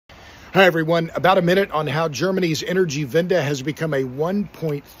Hi, everyone. About a minute on how Germany's Energiewende has become a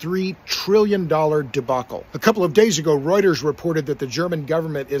 $1.3 trillion debacle. A couple of days ago, Reuters reported that the German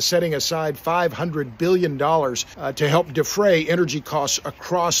government is setting aside $500 billion to help defray energy costs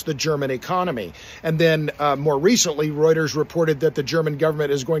across the German economy. And then more recently, Reuters reported that the German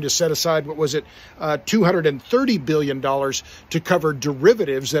government is going to set aside, $230 billion to cover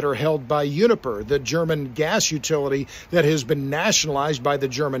derivatives that are held by Uniper, the German gas utility that has been nationalized by the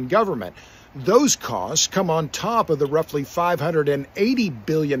German government. Those costs come on top of the roughly $580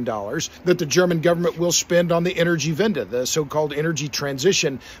 billion that the German government will spend on the Energiewende, the so-called energy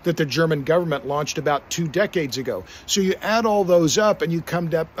transition that the German government launched about 2 decades ago. So you add all those up and you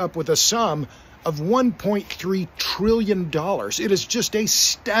come up with a sum of $1.3 trillion. It is just a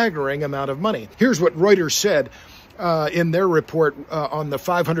staggering amount of money. Here's what Reuters said in their report on the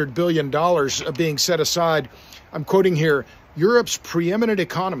 $500 billion being set aside. I'm quoting here: Europe's preeminent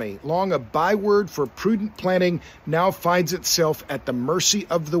economy, long a byword for prudent planning, now finds itself at the mercy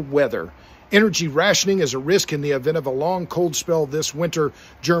of the weather. Energy rationing is a risk in the event of a long cold spell this winter,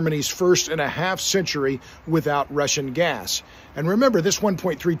 Germany's first in a half-century without Russian gas. And remember, this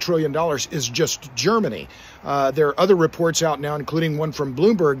 $1.3 trillion is just Germany. There are other reports out now, including one from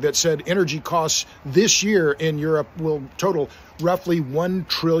Bloomberg, that said energy costs this year in Europe will total roughly $1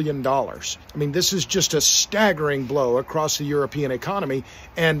 trillion. I mean, this is just a staggering blow across the European economy,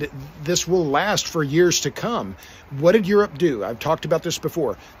 and this will last for years to come. What did Europe do? I've talked about this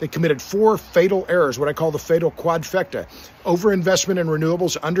before. They committed 4 fatal errors, what I call the fatal quadfecta: overinvestment in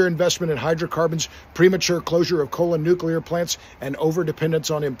renewables, underinvestment in hydrocarbons, premature closure of coal and nuclear plants, and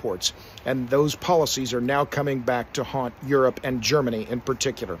overdependence on imports. And those policies are now coming back to haunt Europe and Germany in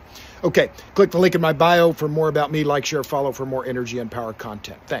particular. Okay, click the link in my bio for more about me. Like, share, follow for more energy and power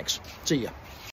content. Thanks. See ya.